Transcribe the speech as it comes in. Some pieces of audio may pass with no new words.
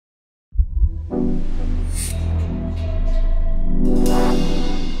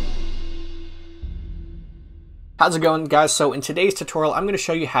How's it going, guys? So in today's tutorial, I'm going to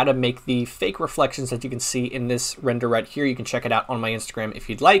show you how to make the fake reflections that you can see in this render right here. You can check it out on my Instagram if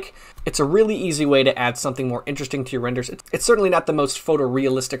you'd like. It's a really easy way to add something more interesting to your renders. It's certainly not the most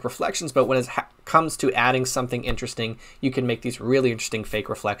photorealistic reflections, but when it comes to adding something interesting, you can make these really interesting fake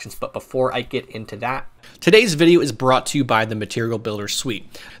reflections. But before I get into that, today's video is brought to you by the Material Builder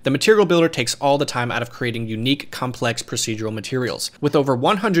Suite. The Material Builder takes all the time out of creating unique, complex procedural materials. With over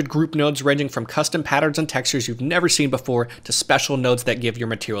 100 group nodes ranging from custom patterns and textures you've never seen before to special nodes that give your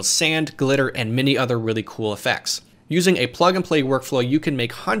materials sand, glitter, and many other really cool effects. Using a plug-and-play workflow, you can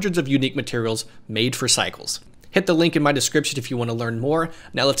make hundreds of unique materials made for cycles. Hit the link in my description if you want to learn more.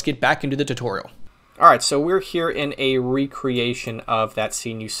 Now let's get back into the tutorial. Alright, so we're here in a recreation of that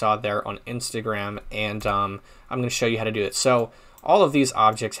scene you saw there on Instagram, and I'm going to show you how to do it. So all of these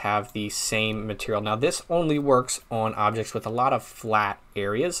objects have the same material. Now this only works on objects with a lot of flat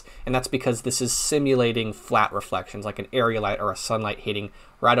areas, and that's because this is simulating flat reflections, like an area light or a sunlight hitting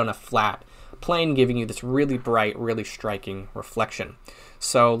right on a flat plane, giving you this really bright, really striking reflection.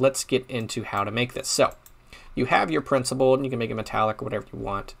 So let's get into how to make this. So you have your principled, and you can make it metallic or whatever you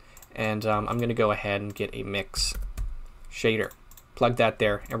want. And I'm going to go ahead and get a mix shader. Plug that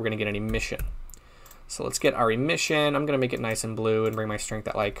there, and we're going to get an emission. So let's get our emission. I'm going to make it nice and blue and bring my strength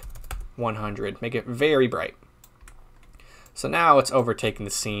at like 100. Make it very bright. So now it's overtaking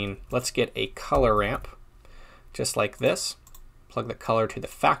the scene. Let's get a color ramp, just like this. Plug the color to the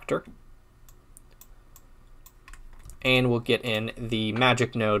factor. And we'll get in the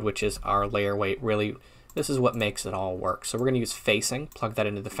magic node, which is our layer weight. Really, this is what makes it all work. So we're going to use facing, plug that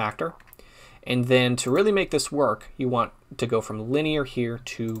into the factor. And then to really make this work, you want to go from linear here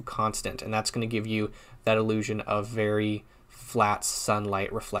to constant. And that's going to give you that illusion of very flat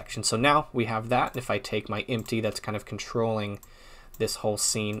sunlight reflection. So now we have that. If I take my empty that's kind of controlling this whole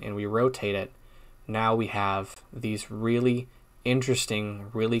scene and we rotate it, now we have these really interesting,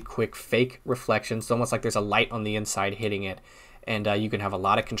 really quick fake reflections. It's almost like there's a light on the inside hitting it. And you can have a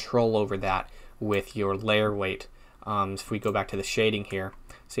lot of control over that with your layer weight. If we go back to the shading here,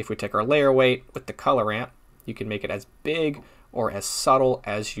 see if we take our layer weight with the color ramp, you can make it as big or as subtle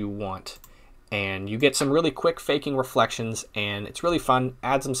as you want. And you get some really quick faking reflections, and it's really fun.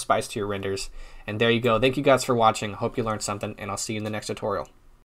 Add some spice to your renders. And there you go. Thank you guys for watching. Hope you learned something, and I'll see you in the next tutorial.